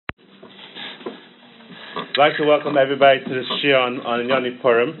I'd like to welcome everybody to this Shia on Yoni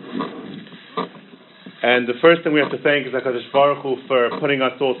Purim. And the first thing we have to thank is HaKadosh Baruch Hu for putting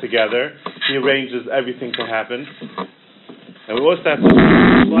us all together. He arranges everything to happen. And we also have to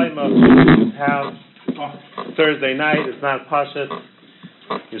thank Shlomo house Thursday night. It's not Pashas.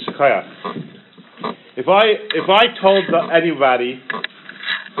 Yeshakaya. If I told anybody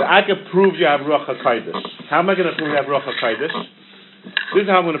that I could prove you have Ruach HaKodesh, how am I going to prove you have Ruach HaKodesh? This is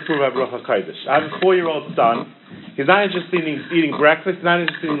how I'm going to prove I have Ruach HaKodesh. I have a 4-year-old son. He's not interested in eating breakfast. He's not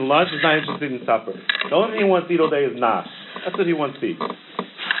interested in lunch. He's not interested in supper. The only thing he wants to eat all day is nash. That's what he wants to eat.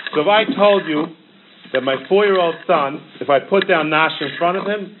 So if I told you that my 4-year-old son, if I put down nash in front of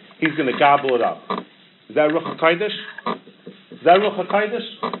him, he's going to gobble it up. Is that Ruach HaKodesh? Is that Ruach HaKodesh?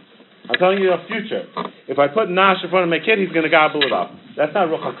 I'm telling you the future. If I put nash in front of my kid, he's going to gobble it up. That's not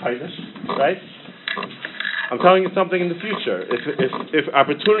Ruach HaKodesh, right? I'm telling you something in the future. If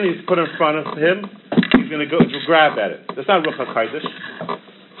opportunity is put in front of him, he's going to go grab at it. That's not Ruach HaKodesh.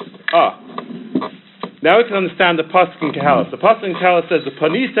 Now we can understand the pasuk in Kehelah. The pasuk in Kehelah says, "The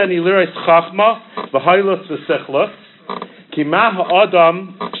panisani lirais chachma v'haylos v'sechlos ki ma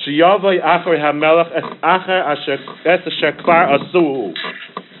ha'adam sheyavay acher hamelach es acher asher kvar asuhu."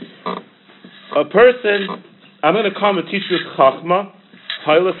 A person, I'm going to come and teach you chachma,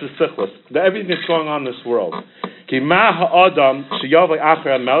 ha'ilus v'sechlos, that everything that's going on in this world. Ki ma ha'adam sheyavay acher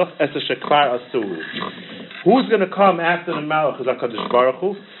hamelach es asher kvar asuhu. Who's going to come after the Malach is HaKadosh Baruch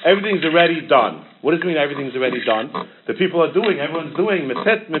Hu? Everything's already done. What does it mean everything's already done? The people are doing, everyone's doing,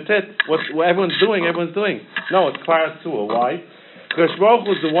 metit, what everyone's doing. No, it's Kvar Asua. Why? Because Baruch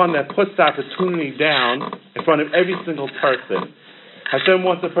Hu is the one that puts the opportunity down in front of every single person. Hashem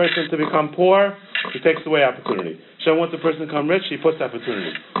wants a person to become poor, he takes away opportunity. Hashem wants a person to become rich, he puts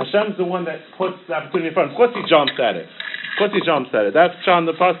opportunity. Hashem's the one that puts the opportunity in front. Of course he jumps at it. That's John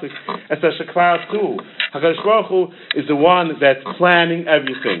the Pasuk. It's a Shekvar too. HaKadosh Baruch Hu is the one that's planning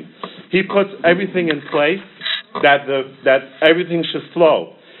everything. He puts everything in place that everything should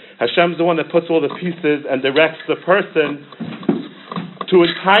flow. Hashem's the one that puts all the pieces and directs the person to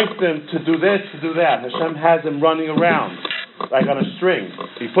entice them to do this, to do that. Hashem has him running around like on a string.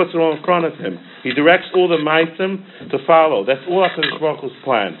 He puts it all in front of him. He directs all the maisim to follow. That's all HaKadosh Baruch Hu's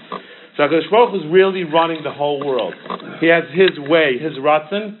plan. So HaKadosh Baruch Hu is really running the whole world. He has his way, his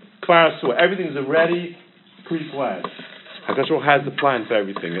ratzon, kvar asua. Everything's already pre-planned. HaKadosh Baruch Hu has the plan for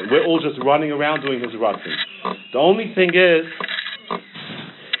everything. We're all just running around doing his ratzon. The only thing is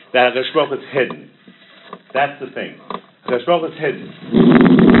that HaKadosh Baruch Hu is hidden. That's the thing. HaKadosh Baruch Hu is hidden.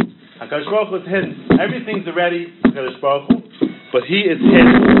 HaKadosh Baruch Hu is hidden. Everything's already HaKadosh Baruch Hu, but he is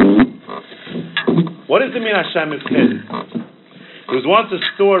hidden. What does it mean Hashem is hidden? There was once a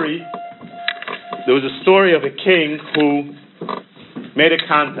story. There was a story of a king who made a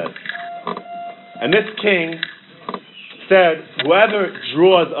contest. And this king said, whoever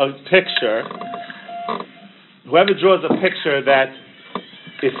draws a picture that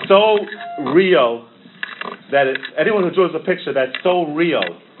is so real, anyone who draws a picture that's so real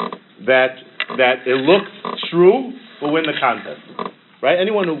that it looks true will win the contest. Right?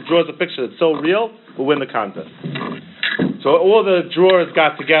 Anyone who draws a picture that's so real will win the contest. So all the drawers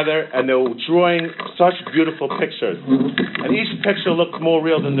got together and they were drawing such beautiful pictures. And each picture looked more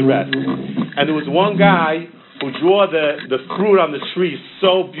real than the rest. And there was one guy who drew the fruit on the tree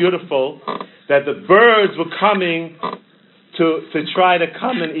so beautiful that the birds were coming to try to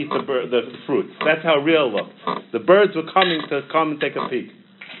come and eat the fruit. That's how real it looked. The birds were coming to come and take a peek.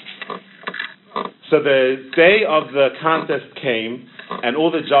 So the day of the contest came, and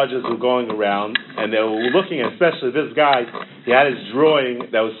all the judges were going around, and they were looking at, especially this guy, he had his drawing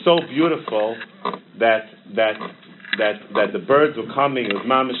that was so beautiful that the birds were coming. It was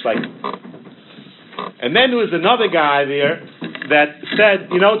mamish like. And then there was another guy there that said,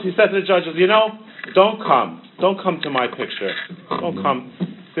 he said to the judges, don't come to my picture. Don't come.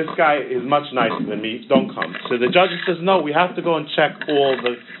 This guy is much nicer than me. Don't come. So the judges says, no, we have to go and check all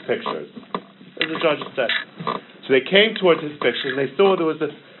the pictures. As the judges said. So they came towards his picture and they saw there was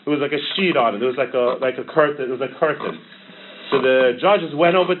like a sheet on it. There was like a curtain. It was a curtain. So the judges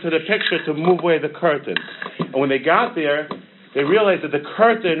went over to the picture to move away the curtain. And when they got there, they realized that the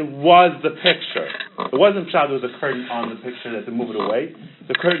curtain was the picture. It wasn't there was a curtain on the picture that to move it away.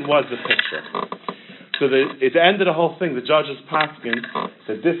 The curtain was the picture. So at the end of the whole thing, the judges paskin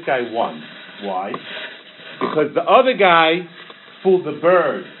that this guy won. Why? Because the other guy fooled the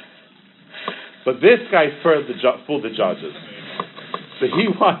bird. But this guy fooled the judges. So he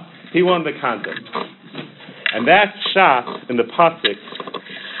won the contest. And that shot in the pasuk,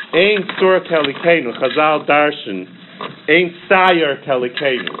 Ein Sur Kelikenu, Chazal Darshan, Ein Sayer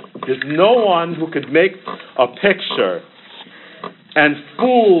Kelikenu. There's no one who could make a picture and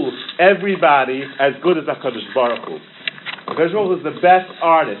fool everybody as good as HaKadosh Baruch Hu. HaKadosh Baruch Hu is the best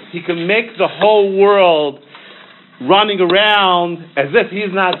artist. He can make the whole world running around as if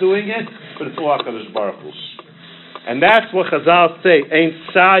he's not doing it, but it's all HaKadosh Baruch Hu. And that's what Chazal say, Ein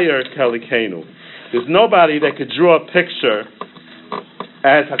Sayer Kelikenu. There's nobody that could draw a picture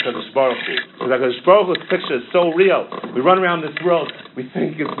as HaKadosh Baruch Hu. Because HaKadosh Baruch Hu's picture is so real. We run around this world, we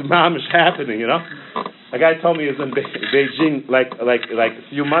think it's mamish happening, you know? A guy told me he was in Beijing like a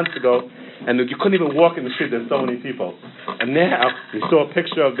few months ago, and you couldn't even walk in the street, there's so many people. And now, we saw a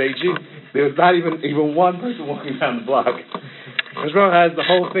picture of Beijing, there was not even one person walking down the block. Israel has the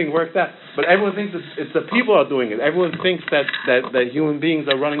whole thing worked out. But everyone thinks it's the people are doing it. Everyone thinks that human beings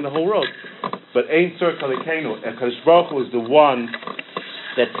are running the whole world. But Ein Sur Kalikenu, HaKadosh Baruch Hu is the one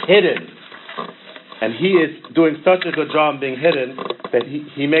that's hidden. And he is doing such a good job being hidden that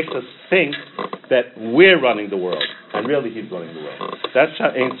he makes us think that we're running the world. And really he's running the world. That's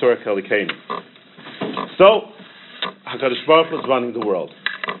Ein Sur Kalikenu. So, HaKadosh Baruch Hu is running the world.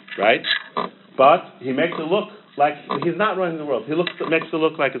 Right? But he makes it look like he's not running the world. Makes it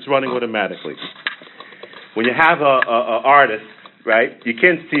look like it's running automatically. When you have a artist, right, you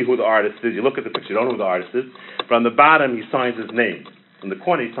can't see who the artist is. You look at the picture, you don't know who the artist is. But on the bottom, he signs his name. In the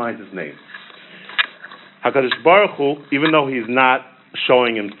corner, he signs his name. HaKadosh Baruch Hu, even though he's not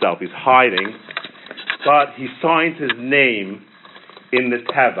showing himself, he's hiding, but he signs his name in the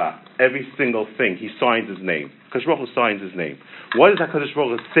Teva. Every single thing, he signs his name. HaKadosh Baruch Hu signs his name. What is HaKadosh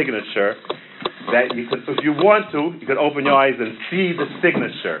Baruch Hu's signature? That you could, if you want to, you could open your eyes and see the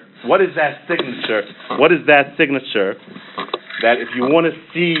signature. What is that signature? What is that signature? That if you want to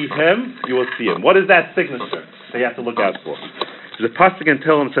see him, you will see him. What is that signature that you have to look out for? The pasuk in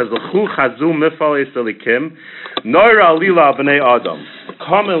Tehillim says, "L'chu chazu mifalei selikim, noira alila b'nei adam."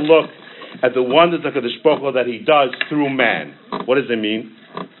 Come and look at the wonders of HaKadosh Baruch Hu that he does through man. What does it mean?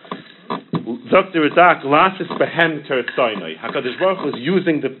 Dr. Radak, Lasis Behem Teretzainai. HaKadosh Baruch Hu is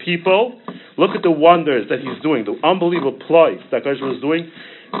using the people. Look at the wonders that he's doing, the unbelievable ploys that HaKadosh Baruch Hu is doing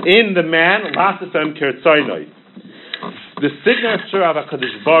in the man, Lasis Behem Teretzainai. The signature of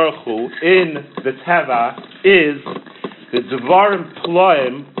HaKadosh Baruch Hu in the Teva is the Devarim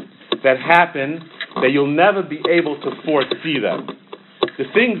Ploim that happen that you'll never be able to foresee them. The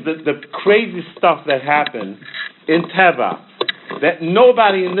things, the crazy stuff that happen in Teva, that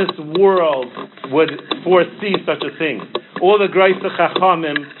nobody in this world would foresee such a thing. All the Greis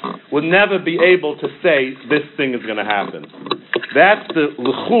Chachamim would never be able to say this thing is going to happen. That's the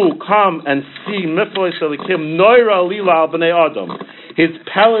L'chu, come and see Miflei Shalikim Noira Lila Al Bnei Adam. His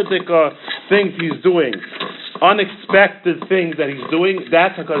Peladika things he's doing, unexpected things that he's doing,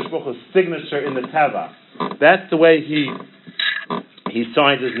 that's HaKadosh Baruch Hu's signature in the Teva. That's the way he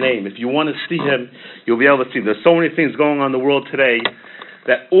signs his name. If you want to see him, you'll be able to see. There's so many things going on in the world today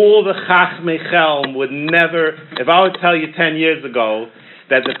that all the Chachmei Chelm would never, if I would tell you 10 years ago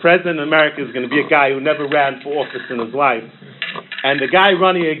that the president of America is going to be a guy who never ran for office in his life, and the guy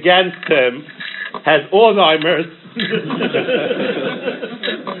running against him has Alzheimer's,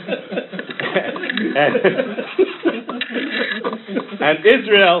 and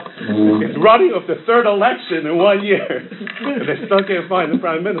Israel is running of the third election in 1 year. And they still can't find the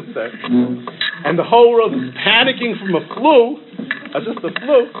prime minister. And the whole world is panicking from a flu, just a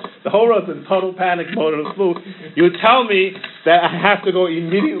flu. The whole world's in total panic mode of the flu. You would tell me that I have to go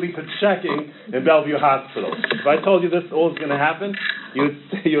immediately for checking in Bellevue Hospital. If I told you this all is going to happen,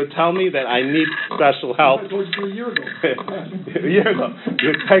 you would tell me that I need special help. I told you a year ago. A year ago. You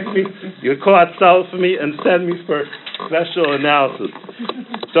would text me, you would call out Sal for me and send me for special analysis.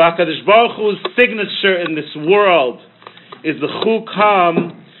 So HaKadosh Baruch Hu's signature in this world is the Chu,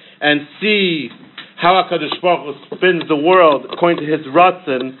 come and see how HaKadosh Baruch Hu spins the world according to his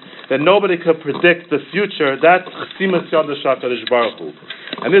Ratzon, that nobody could predict the future. That's Chesimas Yodash HaKadosh Baruch Hu.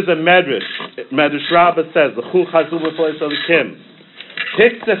 And there's a Medrash. Medrash Rabbah says, the Chu Chazu B'Flei Salikim.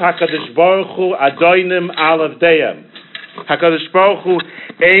 Tiksef HaKadosh Baruch Hu Adoinim Alav Deyam. HaKadosh Baruch Hu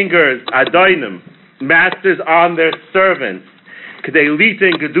angers Adoinim, masters on their servants, K'dei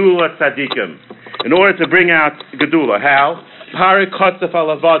litin Gedula Tzadikim, in order to bring out Gedula. How? Pari Kotzef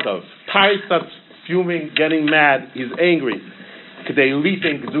Alavadav. Pari starts fuming, getting mad, he's angry. K'dei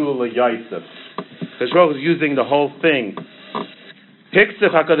litin Gedula Yosef. HaKadosh Baruch Hu is using the whole thing.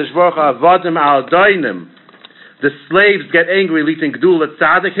 Tiksef HaKadosh Baruch Hu Avadim Al Doinim. The slaves get angry, litin Gedula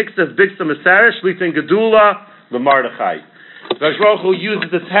Tzadik. Hiksef Bixam Asarish, litin Gedula L'Mardechai. HaKadosh Baruch Hu uses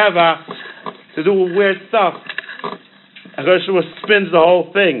the Teva to do weird stuff. HaKadosh Baruch Hu spins the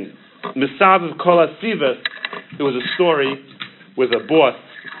whole thing. Misav of Kol HaSivas, there was a story with a boss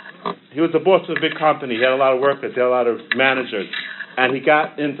he was the boss of a big company. He had a lot of workers. He had a lot of managers. And he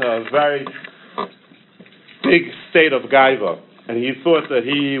got into a very big state of gaiva. And he thought that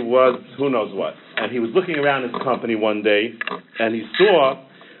he was who knows what. And he was looking around his company one day, and he saw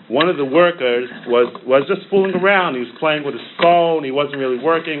one of the workers was just fooling around. He was playing with his phone. He wasn't really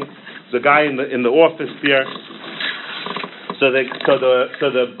working. The guy in the office there. So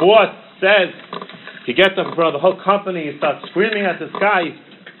the boss says, he gets up in front of the whole company and starts screaming at this guy,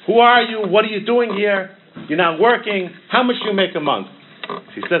 "Who are you? What are you doing here? You're not working. How much do you make a month?"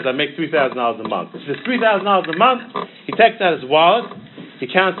 He says, "I make $3,000 a month." He says, $3,000 a month? He takes out his wallet. He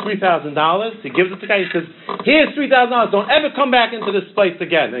counts $3,000. He gives it to the guy. He says, "Here's $3,000. Don't ever come back into this place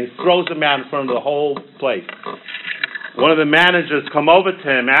again." And he throws him out in front of the whole place. One of the managers come over to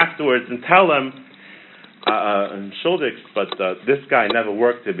him afterwards and tell him, Schuldig, but this guy never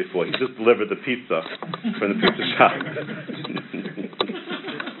worked here before. He just delivered the pizza from the pizza shop.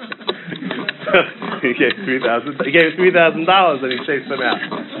 He gave $3,000 and he chased him out.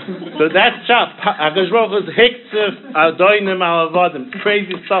 So that's shop.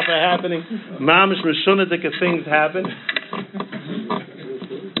 Crazy stuff are happening. Mamish Rishonadik things happen.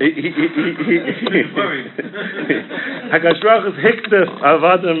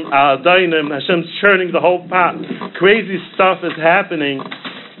 Hashem's churning the whole pot. Crazy stuff is happening.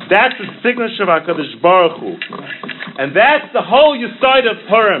 That's the signature of HaKadosh Baruch Hu. And that's the whole Yesod of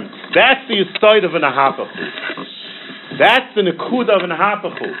Purim. That's the Yesod of an Ahapachu. That's the Nekuda of an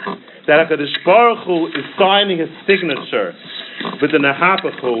Ahapachu. That HaKadosh Baruch Hu is signing his signature with an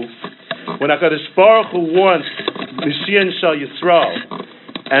Ahapachu. When HaKadosh Baruch Hu wants Mashiach Shal Yisrael,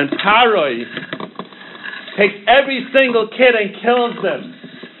 and Paroi takes every single kid and kills them,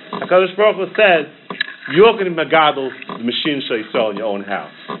 HaKadosh Baruch Hu says, "You're going to be Megadol the Mashiach Shal Yisrael in your own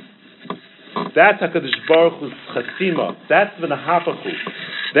house." That's HaKadosh Baruch Hu's Chasima. That's V'nahapachu.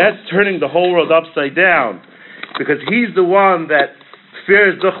 That's turning the whole world upside down, because he's the one that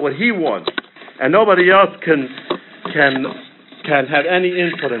fears what he wants, and nobody else can have any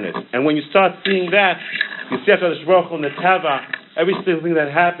input in it. And when you start seeing that, you see HaKadosh Baruch Hu in the Tava, every single thing that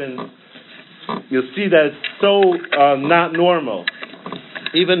happens, you'll see that it's so not normal.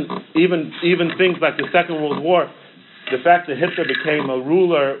 Even things like the Second World War, the fact that Hitler became a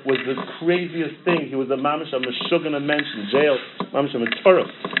ruler was the craziest thing. He was a mamish, a meshuggah mensch in jail, mamish a meturah.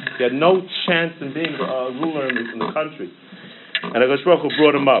 He had no chance in being a ruler in the country. And HaKadosh Baruch Hu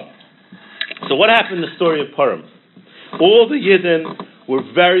brought him up. So what happened in the story of Purim? All the Yidden were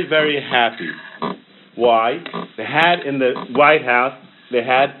very, very happy. Why? They had in the White House, they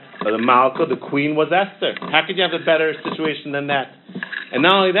had the Malka, the queen was Esther. How could you have a better situation than that? And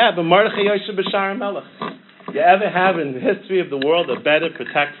not only that, but Mordechai Yosef B'Shar Melech. You ever have in the history of the world a better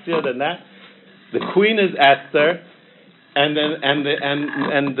protection than that? The queen is Esther, and the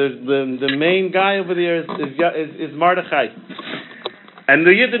main guy over there is Mordechai. And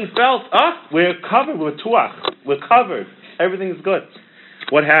the Yidden felt, we're covered, we're tuach, we're covered, everything's good.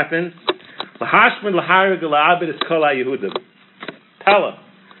 What happened? Tell her,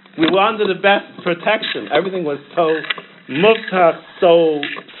 we were under the best protection. Everything was so muftach, so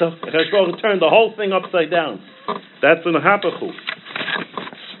Hashemah turned the whole thing upside down. That's an hapachu.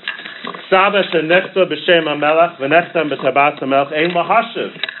 Saba shenechta b'shem hamelach v'nechtam b'tabas hamelach ein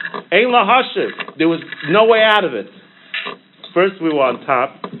lahashiv. Ein lahashiv. There was no way out of it. First we were on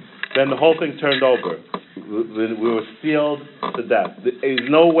top, then the whole thing turned over. We were sealed to death. There is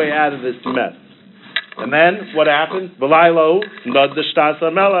no way out of this mess. And then what happened? V'laylo nod d'shtas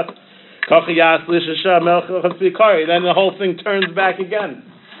hamelach. Then the whole thing turns back again.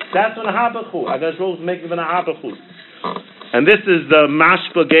 That's when a hapachu. Hakadosh Baruch Hu is making an hapachu. And this is the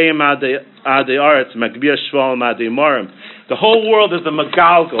mashpa geim ade aretz magbia shval ade marim. The whole world is a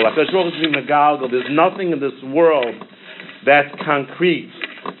megalgal. Hakadosh Baruch Hu is being megalgal. There's nothing in this world that's concrete.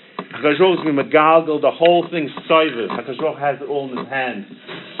 Hakadosh Baruch Hu is being megalgal. The whole thing soiviv. Hakadosh Baruch Hu has it all in his hand.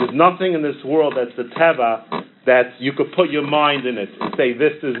 There's nothing in this world that's the teva that you could put your mind in it and say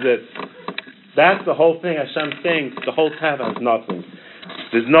this is it. That's the whole thing. Hashem's saying the whole teva has nothing.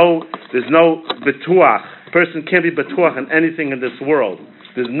 There's no betuach. A person can't be betuach on anything in this world.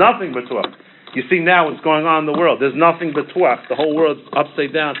 There's nothing betuach. You see now what's going on in the world. There's nothing betuach. The whole world's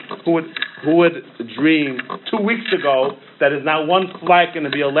upside down. Who would dream 2 weeks ago that is not one flight going to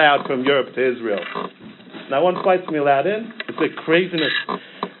be allowed from Europe to Israel? Not one flight's going to be allowed in. It's a craziness.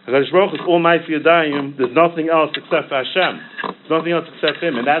 HaKadosh Baruch Hu is Almighty Yadayim. There's nothing else except for Hashem. There's nothing else except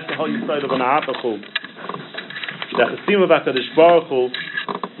Him. And that's the whole Yisrael of an Ahapachu. The Chasim of HaKadosh Baruch Hu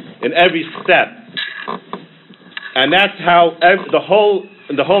in every step. And that's how the whole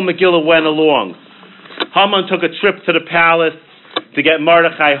Megillah went along. Haman took a trip to the palace to get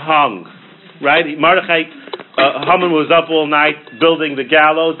Mordechai hung, right? Haman was up all night building the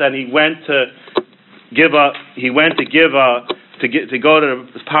gallows, and he went to go to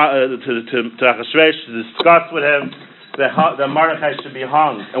Achashverosh to discuss with him that Mordechai should be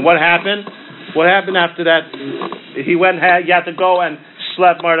hung. And what happened? What happened after that? He had to go and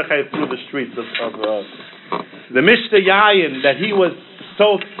schlep Mordechai through the streets of the Mishnah Yayin that he was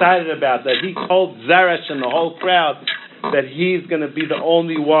so excited about, that he told Zeresh and the whole crowd that he's going to be the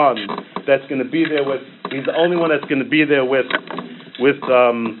only one that's going to be there with. He's the only one that's going to be there with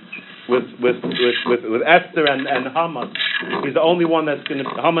Esther and Haman. He's the only one that's going to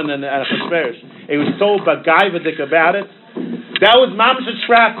Haman and Achashverosh. He was so bagayvadik about it. That was mamish a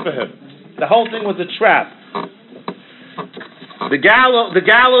trap for him. The whole thing was a trap. The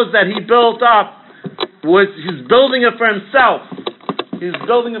gallows that he built up he's building it for himself. He's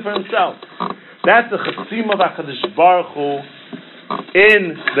building it for himself. That's the Chasim of HaKadosh Baruch Hu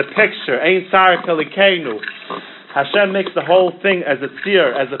in the picture. Ein Tzar Kelikenu. Hashem makes the whole thing as a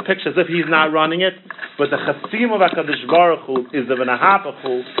tzir, as a picture, as if he's not running it. But the Chasim of HaKadosh Baruch Hu is the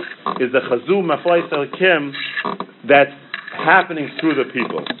V'nahapachu, is the Chazum Maflais Elikim that's happening through the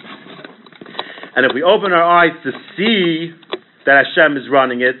people. And if we open our eyes to see that Hashem is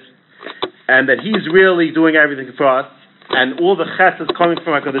running it, and that He's really doing everything for us, and all the chesed is coming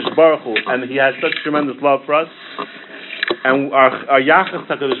from HaKadosh Baruch Hu, and He has such tremendous love for us, and our Yachas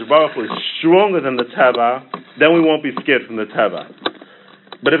HaKadosh Baruch Hu is stronger than the Teva, then we won't be scared from the Teva.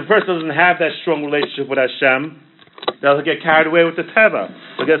 But if a person doesn't have that strong relationship with Hashem, they'll get carried away with the Teva.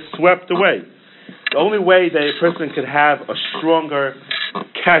 They'll get swept away. The only way that a person could have a stronger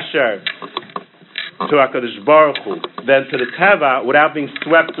kesher to HaKadosh Baruch Hu than to the Teva without being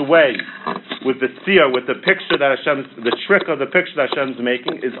swept away with the seer, with the picture that the trick of the picture that Hashem is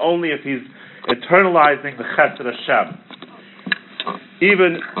making, is only if he's internalizing the chesed Hashem.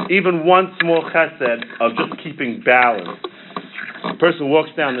 Even one small chesed of just keeping balance. A person walks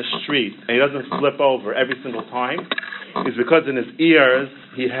down the street and he doesn't flip over every single time, is because in his ears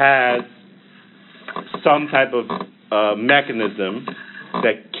he has some type of mechanism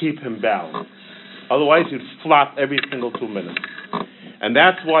that keep him balanced. Otherwise, he'd flop every single 2 minutes. And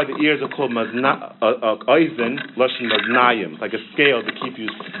that's why the ears are called oizen, lashon maznayim, like a scale to keep you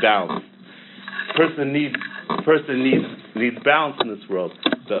balanced. Person needs balance in this world.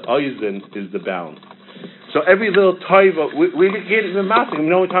 The oizen is the balance. So every little toiva, we get even massive. You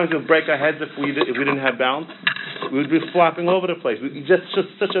know how many times we'll break our heads if we didn't have balance? We would be flopping all over the place. Just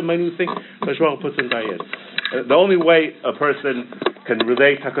such a minute thing. Hashem puts in our ears. The only way a person can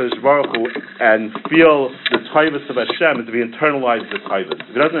relate to HaKadosh Baruch Hu and feel the taivas of Hashem is if he internalize the taivas.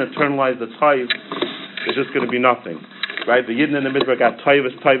 If he doesn't internalize the taivas, it's just going to be nothing. Right? The Yidden in the Midbar got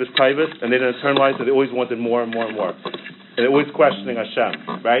taivas, and they didn't internalize it. They always wanted more and more and more. And they're always questioning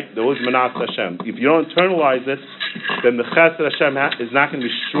Hashem. Right? They're always manas Hashem. If you don't internalize it, then the chesed Hashem is not going to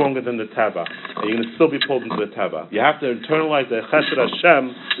be stronger than the teva. And you're going to still be pulled into the teva. You have to internalize that chesed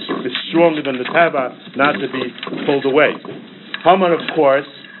Hashem is stronger than the teva, not to be pulled away. Haman, of course,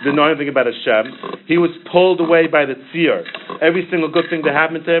 didn't know anything about Hashem. He was pulled away by the tzir. Every single good thing that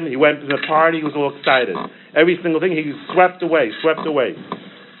happened to him, he went to the party, he was all excited. Every single thing, he was swept away.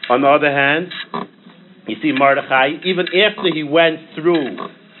 On the other hand, you see Mordechai, even after he went through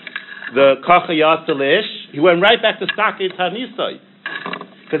the Kachayat Ish, he went right back to Sakei Tanisai.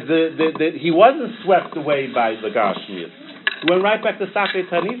 Because he wasn't swept away by the Gashmias. He went right back to Sakei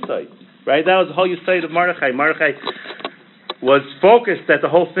Tanisai. Right? That was the whole Yisayid of Mordechai. Mordechai was focused that the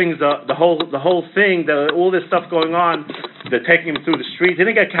whole thing, that all this stuff going on, they're taking him through the street. He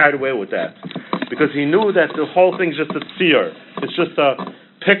didn't get carried away with that. Because he knew that the whole thing's just a tzir. It's just a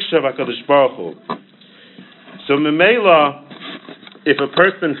picture of HaKadosh Baruch Hu. So Memela, if a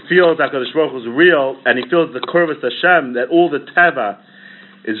person feels that HaKadosh Baruch Hu is real, and he feels the Kurvas Hashem, that all the Teva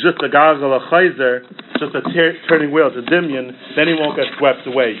is just a Galgal Chayzer, just a turning wheel, it's a dimyon, then he won't get swept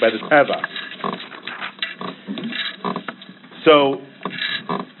away by the Teva. So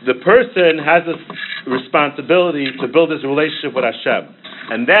the person has a responsibility to build his relationship with Hashem.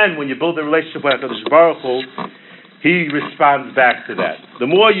 And then when you build a relationship with HaKadosh Baruch Hu, he responds back to that. The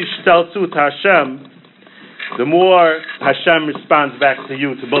more you shtelzu to Hashem, the more Hashem responds back to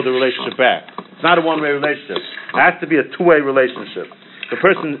you to build a relationship back. It's not a one-way relationship. It has to be a two-way relationship. The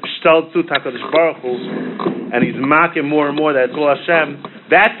person shtelzu to HaKadosh Baruch Hu, and he's mocking more and more that it's all Hashem,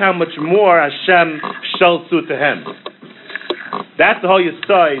 that's how much more Hashem shtelzu to him. That's the whole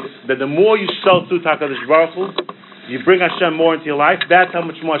Yesod, that the more you shtelzu to HaKadosh Baruch Hu, you bring Hashem more into your life, that's how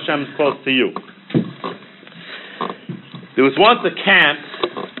much more Hashem is close to you. There was once a camp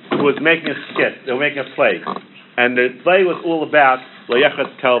who was making a skit, they were making a play. and the play was all about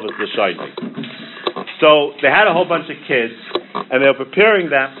Loyechet Kelvus L'Shaynai. So they had a whole bunch of kids, and they were preparing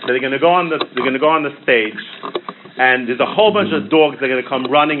them. They're going to go on the stage, and there's a whole bunch of dogs that are going to come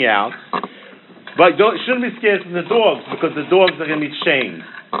running out. But you shouldn't be scared from the dogs, because the dogs are going to be chained.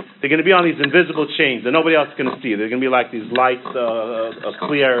 They're going to be on these invisible chains that nobody else is going to see. They're going to be like these light,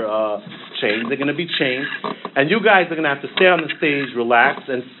 clear chains. They're going to be chained, and you guys are going to have to stay on the stage, relax,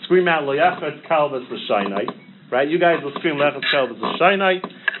 and scream out Loyechet Kelvus L'Shaynai. Right? You guys will scream Loyechet Kelvus L'Shaynai,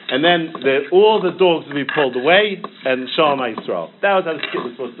 and then all the dogs will be pulled away, and Shalom Yisrael. That was how the skit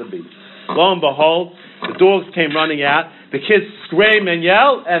was supposed to be. Lo and behold, the dogs came running out. The kids scream and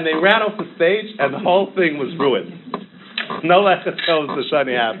yell, and they ran off the stage, and the whole thing was ruined. No Loyechet Kelvus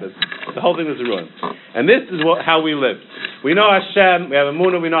L'Shaynai happened. The whole thing was ruined. And this is how we live. We know Hashem, we have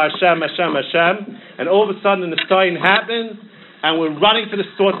Emunah, we know Hashem, and all of a sudden the sign happens, and we're running to the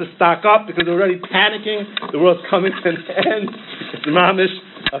store to stock up because we're already panicking. The world's coming to an end. It's mamish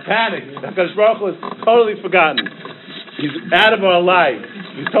a panic. HaKadosh Baruch Hu is totally forgotten. He's out of our lives.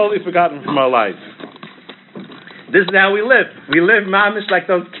 He's totally forgotten from our lives. This is how we live. We live mamish like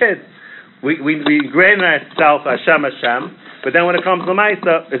those kids. We ingrain ourselves Hashem, but then when it comes to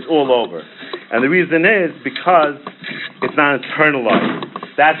Maisa, it's all over. And the reason is because it's not internalized.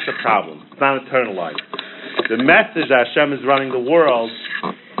 That's the problem. It's not internalized. The message that Hashem is running the world,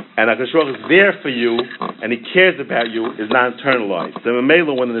 and HaKadosh Baruch Hu is there for you, and He cares about you, is not internalized. So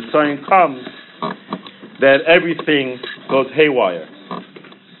Mamela, when the sign comes, then everything goes haywire.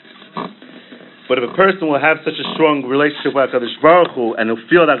 But if a person will have such a strong relationship with HaKadosh Baruch Hu, and he'll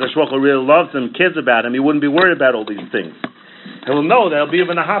feel that HaKadosh Baruch Hu really loves him, cares about him, he wouldn't be worried about all these things. He'll know that he'll be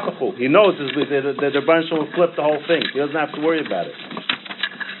even a hapachu. He knows that the bunch will flip the whole thing. He doesn't have to worry about it.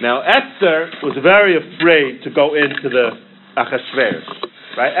 Now, Esther was very afraid to go into the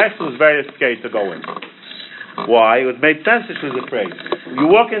Achashverosh. Right? Esther was very scared to go in. Why? It was made sense that she was afraid. You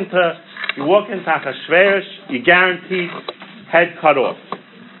walk into Achashverosh, you guaranteed head cut off.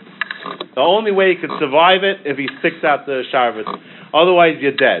 The only way you could survive it if he sticks out the sharvet. Otherwise,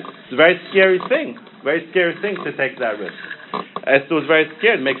 you're dead. It's a very scary thing. Very scary thing to take that risk. Esther was very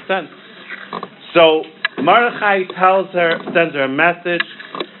scared. It makes sense. So Mordechai sends her a message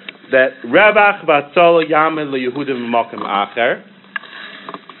that Rebach v'Atzala Yamin leYehudim v'Makom Acher.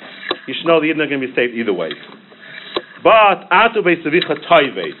 You should know the Yidden are going to be saved either way. But Atu Beisavicha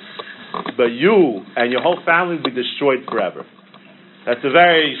Toivei. But you and your whole family will be destroyed forever. That's a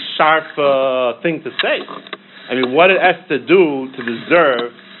very sharp thing to say. I mean, what did Esther do to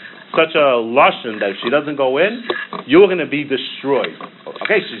deserve such a lashon that if she doesn't go in, you're going to be destroyed?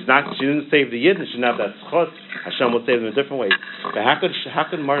 Okay, she didn't save the Yidden, she didn't have that schos. Hashem will save them in a different way. But how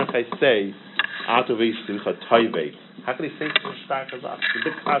could Mordechai say, Atu Beisavicha Toivei? How could he say such a stark as that? It's a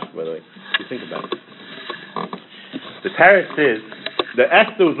big question, by the way, if you think about it. The teretz is that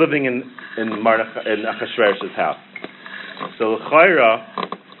Esther was living in Achashverosh's house. So L'chaira,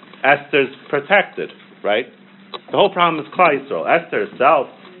 Esther's protected, right? The whole problem is Klal Yisrael. Esther herself,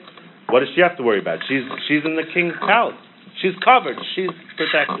 what does she have to worry about? She's in the king's palace. She's covered. She's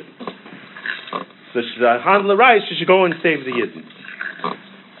protected. So she's a handler right. She should go and save the Yidden.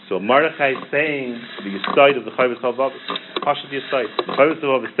 So Mordechai is saying the Yesod of the Chayvus HaVavos, Pashat Yesod. The Chayvus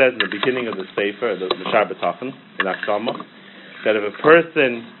HaVavos says in the beginning of the Sefer, the Shar B'Tachan, in Akshama, that if a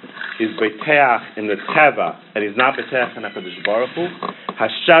person is beteach in the teva and he's not beteach in HaKadosh Baruch Hu,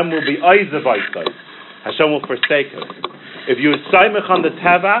 Hashem will be oizav oisai. Hashem will forsake him. If you are saimach on the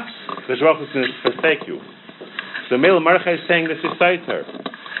teva, HaKadosh Baruch Hu is going to forsake you. So Mela Mordechai is saying this beside her,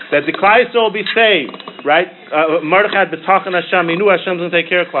 that the Klal Yisrael will be saved, right? Mordechai had betachan Hashem, he knew Hashem was going to take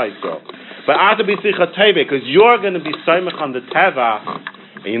care of Klal Yisrael. But after b'sicha teva, because you're going to be saimach on the teva,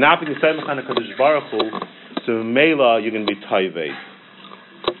 and you're not going to be saimach on the HaKadosh Baruch Hu, so Mela, you're going to be Taivei.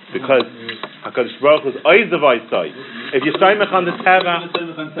 Because HaKadosh Baruch Hu is Oizav Oisai. If you're Saimach on the Teva,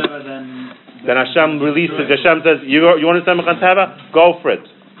 then Hashem releases. Hashem says, you want to Saimach on Teva? Go for it.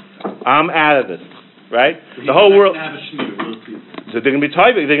 I'm out of this. Right? The whole world. So they're going to be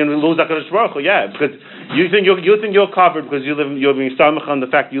Taivei. They're going to lose HaKadosh Baruch Hu. Yeah. Because you think you're covered because you're being Saimach on the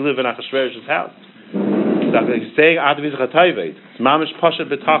fact you live in Achashverosh's house. So he's saying, it's Mamish Pasha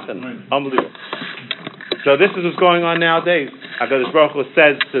B'Tachan. Unbelievable. So this is what's going on nowadays. HaKadosh Baruch Hu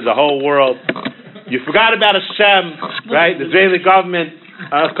says to the whole world, you forgot about Hashem, right? The Israeli government,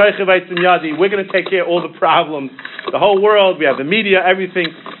 we're going to take care of all the problems. The whole world, we have the media,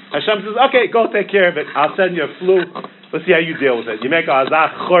 everything. Hashem says, okay, go take care of it. I'll send you a flu. Let's see how you deal with it. You make a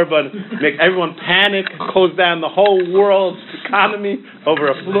Azach Chorban, make everyone panic, close down the whole world's economy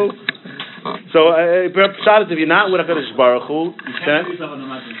over a flu. So, if you're not with HaKadosh Baruch Hu,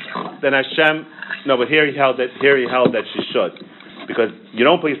 then Hashem No, but here he held that she should, because you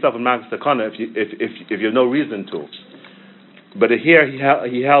don't put yourself in Makas Takana if you have no reason to. But here he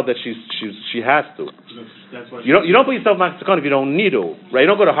held that she has to. That's what You don't put yourself in Makas Takana if you don't need to, right? You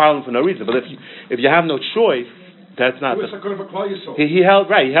don't go to Harlem for no reason. But if you have no choice, that's not. He held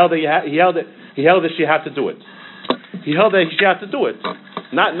that she had to do it. He held that she had to do it,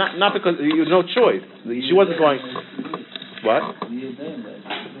 not because there was no choice. She wasn't going. What?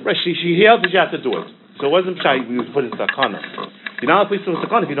 Right, he held that she had to do it. So it wasn't shy we would put in sakana. You're not allowed to put in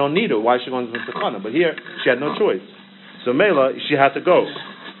sakana if you don't need her. Why is she going to sakana? But here, she had no choice. So Mela, she had to go.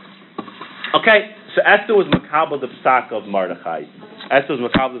 Okay, so Esther was makabel the psak of Mordechai. Esther was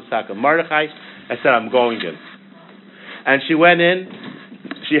makabel the psak of Mordechai. I said, I'm going in. And she went in.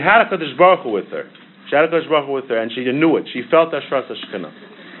 She had a Kadosh Baruch Hu with her. And she knew it. She felt Ashras HaShekhinah.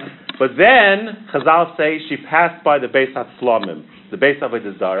 But then, Chazal say, she passed by the Beis HaSlomim, the Beis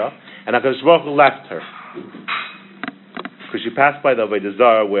Avodah Zarah, and HaKadosh Baruch Hu left her. Because she passed by the Avodah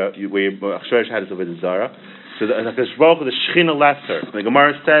Zarah, where Achshverosh had his Avodah Zarah. So the HaKadosh Baruch Hu, the Shekhinah left her. And the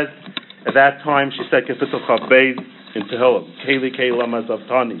Gemara says, at that time, she said, Kefitul Chabeid in Tehillim, Keli Kei Lama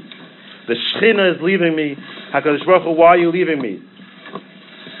Zavtani. The Shekhinah is leaving me. HaKadosh Baruch Hu, why are you leaving me?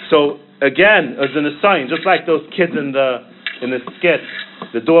 So, again, as in a sign, just like those kids in the skit,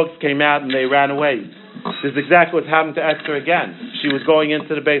 the dogs came out and they ran away. This is exactly what's happened to Esther again. She was going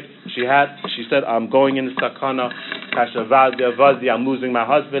into the base. She said, I'm going into Sakana, Kashavadi, I'm losing my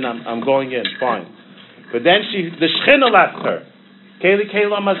husband, I'm going in, fine. But then the Shekhinah left her. Keli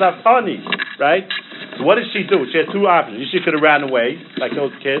Kela Mazavtani, right? So what did she do? She had two options. She could have ran away, like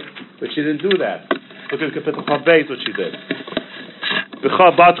those kids, but she didn't do that. Look at Kapitel Chavbeis, what she did. She was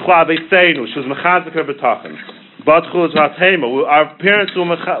mechazik her betachin. Our parents will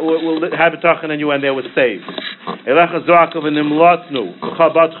have betachin in you, and they were saved.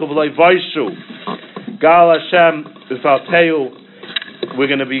 Gal Hashem, we're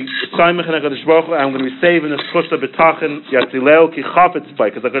going to be Saimach and HaKadosh Baruch Hu, and I'm going to be saved in the Schushta betachin Yatzileo ki chafetz by,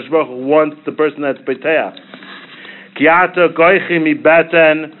 because HaKadosh Baruch Hu wants the person that's beteach. Ki ata goichi mi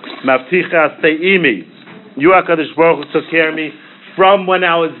beten mavticha seimi. You HaKadosh Baruch Hu took care of me from when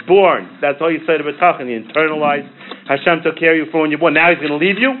I was born. That's all you say to B'tachan. You internalized. Hashem took care of you from when you're born. Now He's going to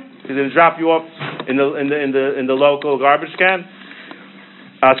leave you. He's going to drop you off in the local garbage can.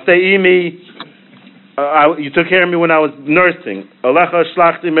 Steimi. You took care of me when I was nursing. Alecha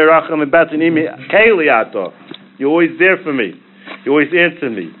shlachti meracham betin imi keliato. You're always there for me. You always answer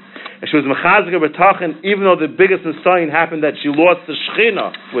me. And she was mechazik B'tachan, even though the biggest sign happened that she lost the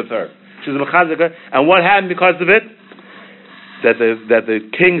Shekhinah with her. She was mechazik, and what happened because of it? That the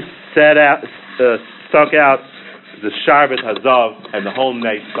king stuck out the Sharbat Hazav, and the whole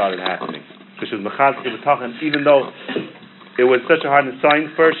night started happening. So she was mechazik B'tachan, even though it was such a hard sign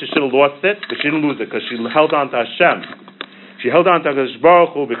first, she should have lost it, but she didn't lose it because she held on to Hashem. She held on to HaKadosh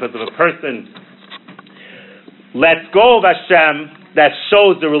Baruch Hu because if a person lets go of Hashem, that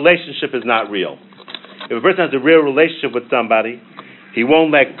shows the relationship is not real. If a person has a real relationship with somebody, he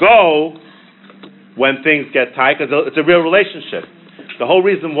won't let go when things get tight, because it's a real relationship. The whole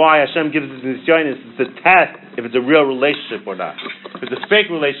reason why Hashem gives us nisyonos is to test if it's a real relationship or not. If it's a fake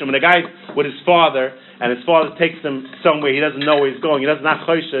relationship, when a guy's with his father, and his father takes him somewhere, he doesn't know where he's going, he doesn't have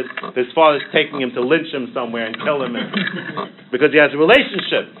choshed, his father's taking him to lynch him somewhere and kill him, because he has a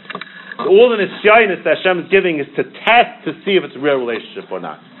relationship. All the nisyonos that Hashem is giving is to test to see if it's a real relationship or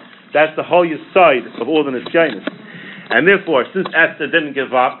not. That's the whole side of all the nisyonos. And therefore, since Esther didn't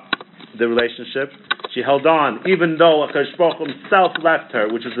give up the relationship, she held on, even though HaKadosh Baruch Hu himself left her,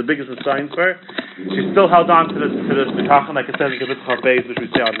 which is the biggest sign for her. She still held on to this betachan, like it says in Kapitel Chavbeis, which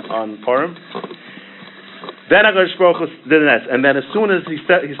we see on Purim. Then HaKadosh Baruch Hu did the nest, and then as soon as he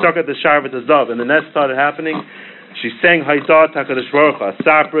struck at the Sharbat Hazav, and the nest started happening, she sang Haidat HaKadosh Baruch Hu,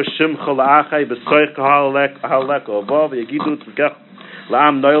 Asapra Shimcha La'achai B'soich Kahal Leko Avav Yegidu Tzvekech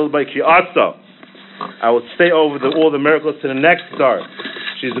La'am Noel By Ki Atza. I will stay over all the miracles to the next star.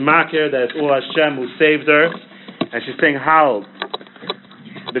 She's makir that it's all Hashem who saved her, and she's saying how,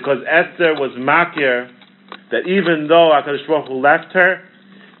 because Esther was makir that even though HaKadosh Baruch Hu left her,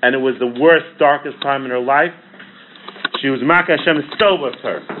 and it was the worst, darkest time in her life, she was makir Hashem is still with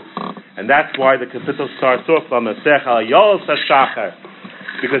her, and that's why the kapitel starts off on Masech Al Yol Sashachar,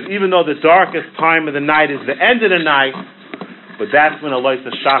 because even though the darkest time of the night is the end of the night, but that's when Elois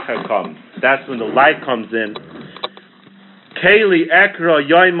Shachar comes. That's when the light comes in. Keli ekra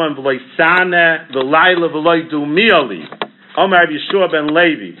yoyman v'loy saneh v'layla v'loy dumiali. Omar Yeshua ben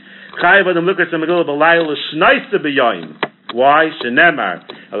Levi. Chayav adam lukar samagila v'layla shnaisa b'yoyim. Why? Shenemar.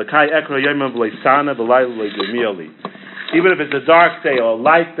 Alakai ekra yoyman v'loy saneh v'layla v'loy dumiali. even if it's a dark day or a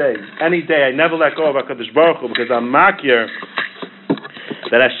light day, any day, I never let go of HaKadosh Baruch Hu because I'm makir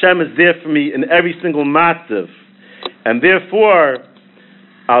that Hashem is there for me in every single matzav. And therefore,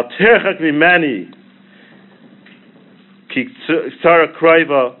 Al tirchak mimeni ki tzara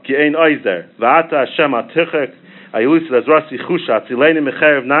kroiva ki ein oizer. V'ata Hashem al tirchak ayulis l'azrasi chusha atzileini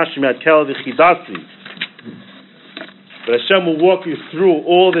mecherev nashim ad kel v'chidasi. But Hashem will walk you through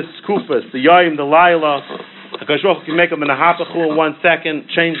all this kufas, the yayim, the laila. HaKadosh Baruch Hu can make them in a hapachu in 1 second,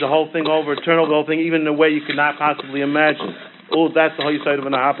 change the whole thing over, turn over the whole thing, even in a way you could not possibly imagine. Oh, that's the whole side of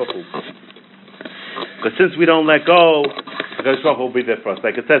an hapachu. But since we don't let go, HaKadosh Baruch Hu will be there for us.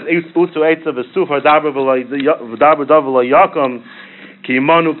 Like it says, Utzu Eitza V'Sufar Daber V'Daber Davar Yakom Ki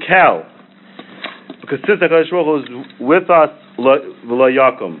Imanu Kel. Because since HaKadosh Baruch Hu is with us, V'Lo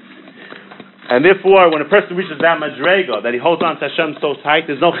Yakom. And therefore, when a person reaches that madrega, that he holds on to Hashem so tight,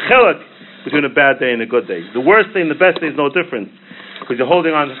 there's no chiluk between a bad day and a good day. The worst day and the best day is no difference, because you're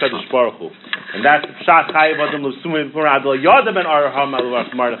holding on to HaKadosh Baruch Hu. And that's Pshat Chayiv Adam L'Sumim Purim Adol Yodem Ben Araham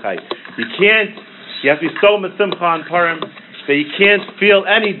Aluach Mardechai. You have to be so mesimcha on Purim that you can't feel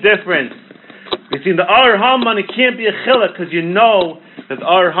any difference between the Araham and it can't be a chiluk, because you know that the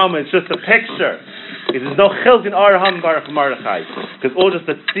Araham is just a picture. There's no chiluk in Araham Baruch Mardechai, because it's all just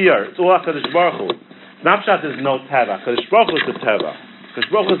a tzir. It's all HaKadosh Baruch Hu. Snapshot is no teva. HaKadosh Baruch Hu is the teva. Because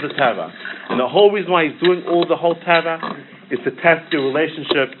Baruch is the teva, and the whole reason why he's doing all the whole teva is to test your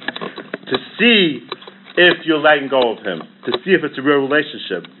relationship, to see if you're letting go of him, to see if it's a real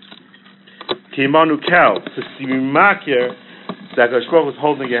relationship. Kimanu kel, to see makir that HaKadosh Baruch is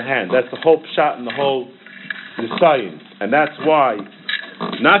holding your hand. That's the whole pshat and the whole nisayim, and that's why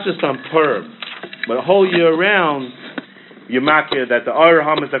not just on Purim, but a whole year round, you're makir that the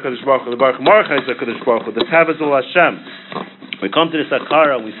Araham is HaKadosh Baruch Hu, the Baruch Marcha is HaKadosh Baruch Hu, the teva is all Hashem. We come to this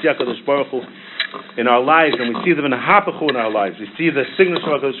Akara, we see HaKadosh Baruch Hu in our lives, and we see them in a hapachu in our lives. We see the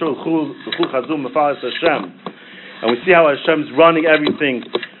signature of HaKadosh Baruch Hu, Chazum, Mefalas Hashem. And we see how Hashem's running everything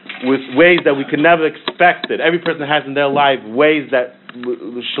with ways that we could never expect it. Every person has in their life ways that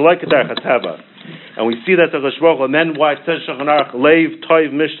Shalai Kedar Chateva. And we see that HaKadosh Baruch Hu, and then why it says Shulchan Aruch, Leiv Toiv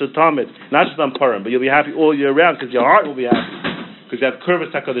Mishta Tamid, not just on Purim, but you'll be happy all year round, because your heart will be happy. Because you have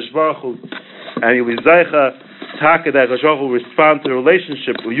Kurvas HaKadosh Baruch Hu, and you'll be Zaycha, Taka that HaKadosh Baruch Hu will respond to the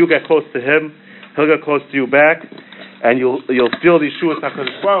relationship. When you get close to him, he'll get close to you back, and you'll feel the Yeshua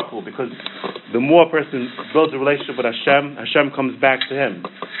HaKadosh Baruch Hu, because the more a person builds a relationship with Hashem, Hashem comes back to him.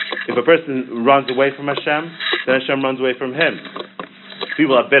 If a person runs away from Hashem, then Hashem runs away from him.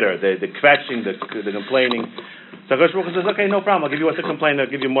 People are bitter, they're kvetching, they're complaining. So HaKadosh Baruch Hu says, okay, no problem, I'll give you what's to complain, I'll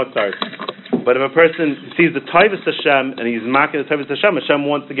give you motzart. But if a person sees the taivas Hashem, and he's making the taivas Hashem, Hashem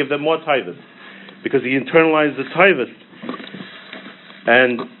wants to give them more taivas, because he internalized the taivas.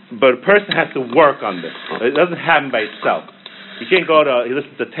 But a person has to work on this. It doesn't happen by itself. You can't go to, he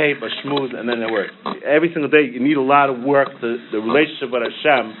listens to tape or shmooze and then it works. Every single day you need a lot of work. The relationship with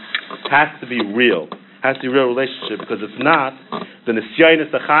Hashem has to be real. Has to be a real relationship, because if not, the Nisyanis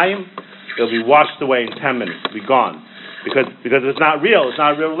Achayim, it'll be washed away in 10 minutes. It'll be gone. Because if it's not real, it's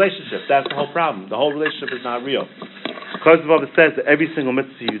not a real relationship. That's the whole problem. The whole relationship is not real. Chazal says that every single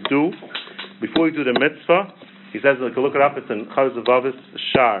mitzvah you do, before you do the mitzvah, he says, look it up, it's in Chazal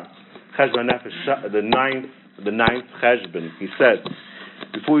Shar, Cheshbon Nefesh, the ninth Cheshbon. He said,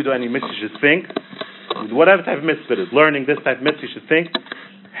 before you do any mitzvah, you should think, whatever type of mitzvah it is, learning this type of mitzvah, you should think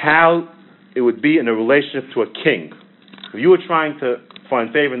how it would be in a relationship to a king. If you were trying to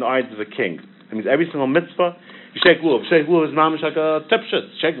find favor in the eyes of a king, that means every single mitzvah, you shake lulav. Shake lulav is mamish like a tipshus,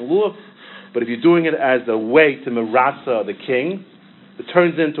 shake lulav. But if you're doing it as a way to merasa the king, it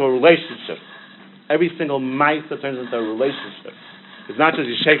turns into a relationship. Every single ma'isa turns into a relationship. It's not just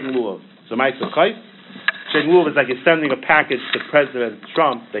you're shaking lulav. It's a ma'isa chayv. Shaking lulav is like you're sending a package to President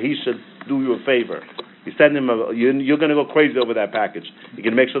Trump that he should do you a favor. You send him you're going to go crazy over that package. You're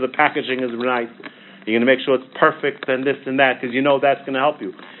going to make sure the packaging is nice. You're going to make sure it's perfect and this and that, because you know that's going to help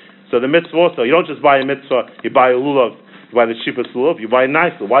you. So the mitzvah also, you don't just buy a mitzvah, you buy a lulav, you buy the cheapest lulav, you buy a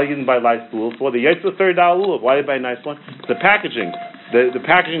nice lulav. Why didn't you buy a nice lulav? For the $30 lulav, why did you buy a nice one? The packaging. The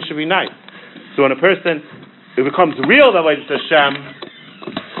packaging should be nice. So when a person, it becomes real that way to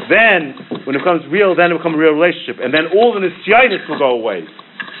Hashem, then, when it becomes real, then it becomes a real relationship. And then all the nisyanis will go away.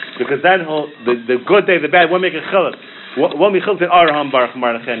 Because then the good day, the bad, won't make a chiluk. Won't be chiluk in Araham Baruch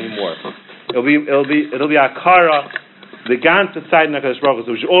Marnach anymore. It'll be akara, the ganze side in HaKadosh Baruch Hu.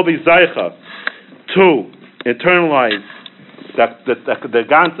 So we should all be zaycha to internalize that the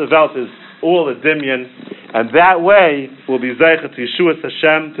ganze Welt is all a dimyan, and that way we'll be zaycha to Yeshua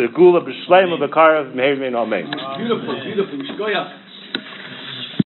Hashem, to the Gula B'Shleim of Akara Meir Amen. Beautiful.